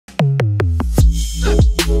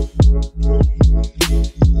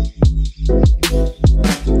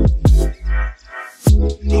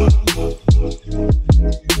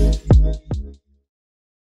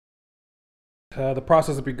the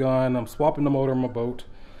process has begun. I'm swapping the motor on my boat.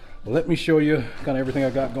 Let me show you kind of everything I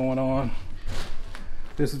got going on.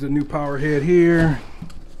 This is the new Powerhead here.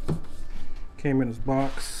 Came in this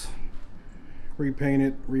box,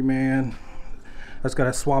 repainted, reman. I just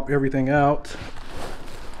gotta swap everything out.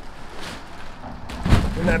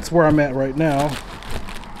 And that's where I'm at right now.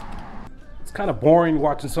 It's kind of boring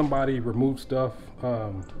watching somebody remove stuff.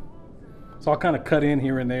 So I'll kind of cut in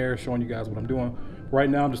here and there, showing you guys what I'm doing. Right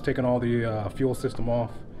now I'm just taking all the fuel system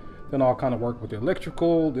off. Then I'll kind of work with the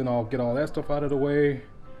electrical, then I'll get all that stuff out of the way.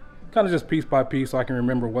 Kind of just piece by piece so I can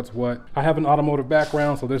remember what's what. I have an automotive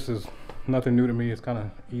background, so this is nothing new to me. It's kind of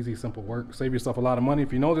easy, simple work. Save yourself a lot of money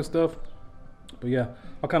if you know this stuff. But yeah,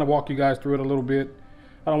 I'll kind of walk you guys through it a little bit.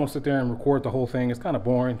 I don't want to sit there and record the whole thing. It's kind of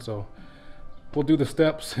boring, so we'll do the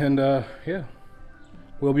steps, and yeah,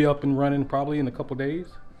 we'll be up and running probably in a couple days.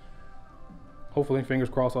 Hopefully, fingers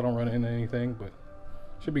crossed I don't run into anything, but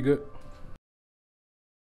should be good.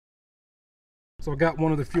 So I got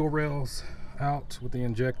one of the fuel rails out with the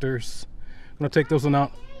injectors. I'm gonna take those one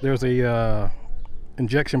out. There's a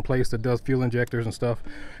injection place that does fuel injectors and stuff.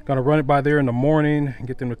 Gonna run it by there in the morning and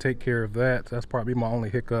get them to take care of that. That's probably my only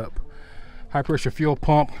hiccup. High pressure fuel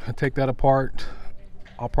pump, I take that apart.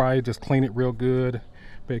 I'll probably just clean it real good,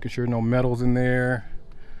 making sure no metals in there.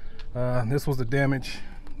 This was the damage,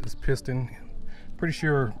 this piston. Pretty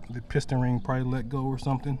sure the piston ring probably let go or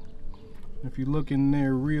something. If you look in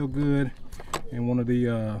there real good, in one of the,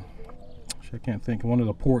 I can't think, one of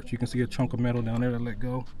the ports, you can see a chunk of metal down there that let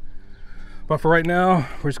go. But for right now,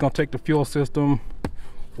 we're just gonna take the fuel system,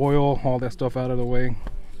 oil, all that stuff out of the way,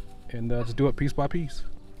 and just do it piece by piece.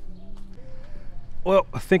 Well,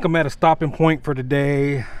 I think I'm at a stopping point for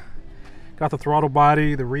today. Got the throttle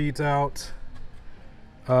body, the reeds out,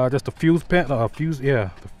 just the fuse panel,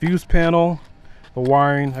 the fuse panel, the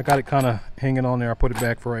wiring. I got it kind of hanging on there. I'll put it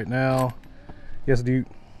back for right now. Yes, dude.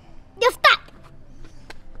 Just stop.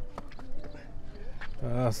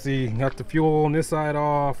 See, got the fuel on this side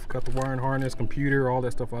off, got the wiring harness, computer, all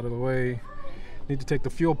that stuff out of the way. Need to take the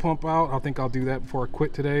fuel pump out. I think I'll do that before I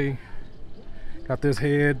quit today. Got this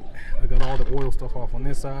head. I got all the oil stuff off on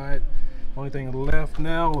this side. Only thing left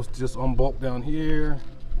now is just unbolt down here.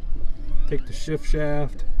 Take the shift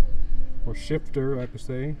shaft, or shifter I could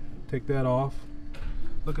say. Take that off.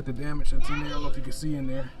 Look at the damage that's in there. I don't know if you can see in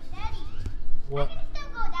there. Daddy, What? I can still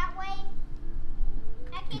go that way.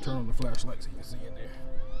 Let me turn on the flashlight so you can see in there.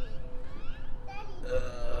 Daddy,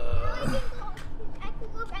 I can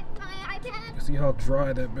go back to my iPad. You see how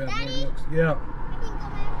dry that bad boy looks? Yeah. I can go back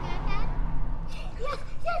to my iPad. Yes,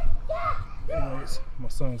 yes, yeah. Anyways, my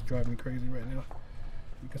son's driving me crazy right now.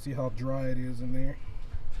 You can see how dry it is in there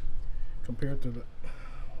compared to the.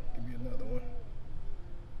 Give me another one.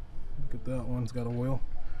 Look at that one. It's got oil.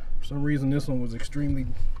 For some reason, this one was extremely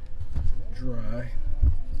dry.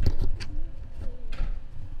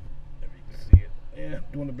 If you can see it, yeah,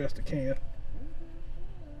 doing the best I can.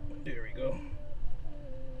 There we go.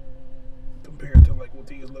 Compared to like what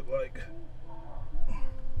these look like.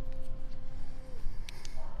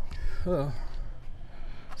 So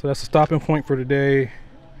that's the stopping point for today.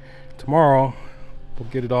 Tomorrow we'll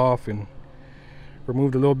get it off and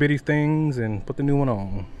remove the little bitty things and put the new one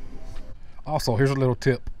on. Also, here's a little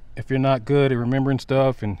tip. If you're not good at remembering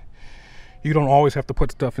stuff, and you don't always have to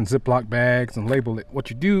put stuff in Ziploc bags and label it, what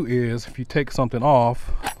you do is if you take something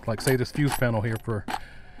off, like say this fuse panel here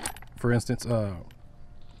for instance,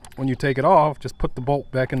 when you take it off, just put the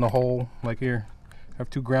bolt back in the hole, like here. I have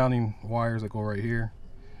two grounding wires that go right here.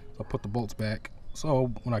 I'll put the bolts back.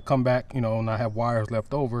 So when I come back, you know, and I have wires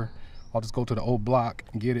left over, I'll just go to the old block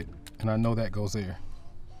and get it, and I know that goes there.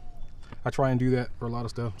 I try and do that for a lot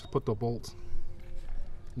of stuff. Just put the bolts,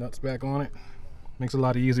 nuts back on it. Makes it a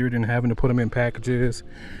lot easier than having to put them in packages,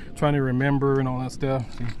 trying to remember and all that stuff.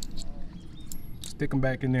 See, stick them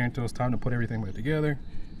back in there until it's time to put everything back together,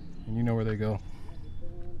 and you know where they go.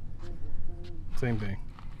 Same thing.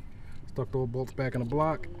 Stuck those bolts back in the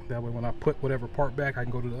block. That way when I put whatever part back, I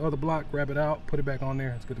can go to the other block, grab it out, put it back on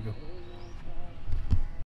there. It's good to go.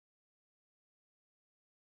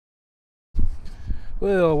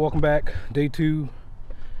 Well, welcome back. Day 2.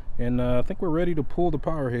 And I think we're ready to pull the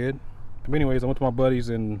Powerhead. But anyways, I went to my buddy's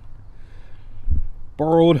and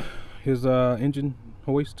borrowed his engine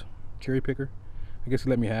hoist, cherry picker. I guess he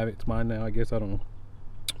let me have it. It's mine now, I guess. I don't know.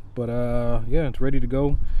 But yeah, it's ready to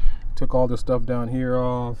go. Took all this stuff down here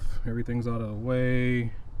off. Everything's out of the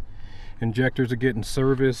way. Injectors are getting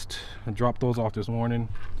serviced. I dropped those off this morning.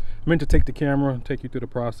 I meant to take the camera and take you through the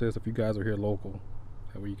process if you guys are here local.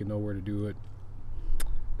 That way you can know where to do it.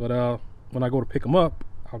 But when I go to pick them up,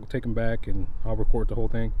 I'll take them back and I'll record the whole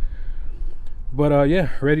thing. But yeah,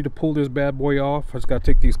 ready to pull this bad boy off. I just gotta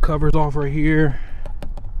take these covers off right here.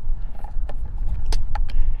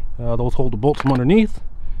 Those hold the bolts from underneath,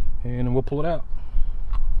 and then we'll pull it out.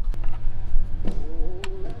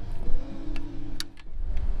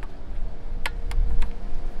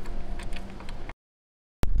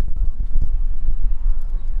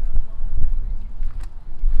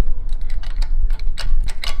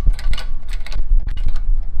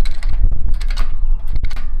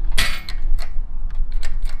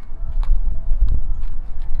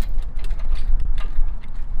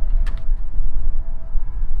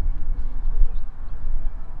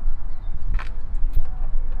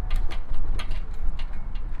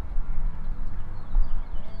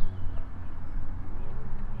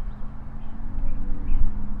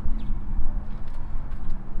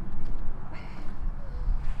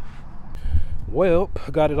 Well,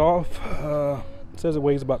 I got it off. It says it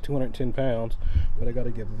weighs about 210 pounds, but I got to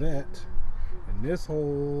get that and this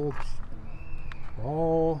holds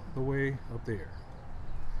all the way up there.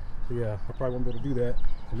 So yeah, I probably won't be able to do that.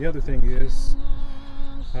 And the other thing is,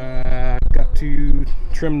 I got to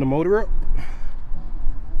trim the motor up,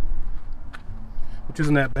 which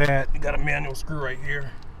isn't that bad. You got a manual screw right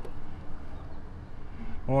here.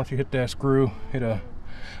 Once you hit that screw,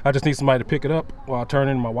 I just need somebody to pick it up while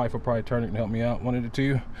turning. My wife will probably turn it and help me out, one of the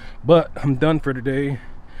two. But I'm done for today.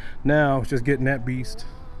 Now it's just getting that beast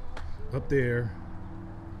up there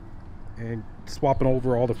and swapping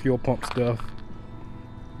over all the fuel pump stuff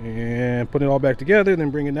and putting it all back together, then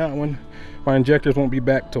bringing that one. My injectors won't be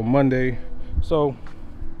back till Monday, so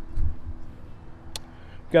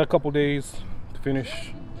got a couple days to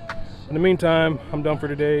finish. In the meantime, I'm done for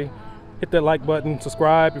today. Hit that like button,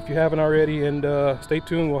 subscribe if you haven't already, and stay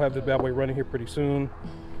tuned. We'll have this bad boy running here pretty soon.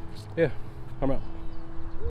 Yeah, I'm out.